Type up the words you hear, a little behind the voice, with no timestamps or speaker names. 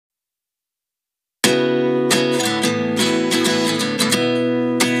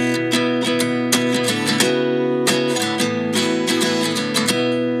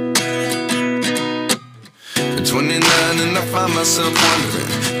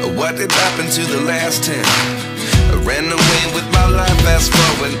what did happen to the last 10? I ran away with my life, fast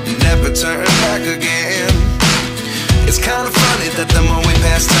forward, never turn back again. It's kind of funny that the more we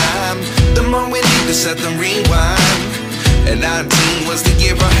pass time, the more we need to set them rewind. And 19 was the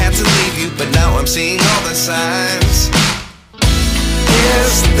year I had to leave you, but now I'm seeing all the signs.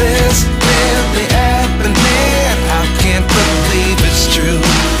 Is this really happening? I can't believe it's true.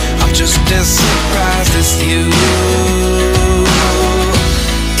 I'm just as surprised as you.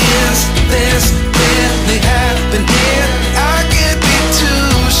 Is this really happening? I can't be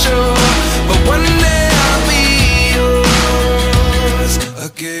too sure, but one day I'll be yours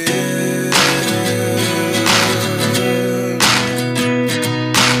again.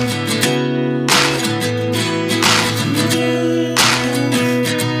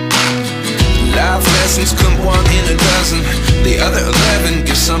 Life lessons come one in a dozen. The other 11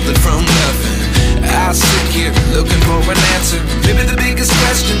 get something from nothing. I sit here looking for an answer.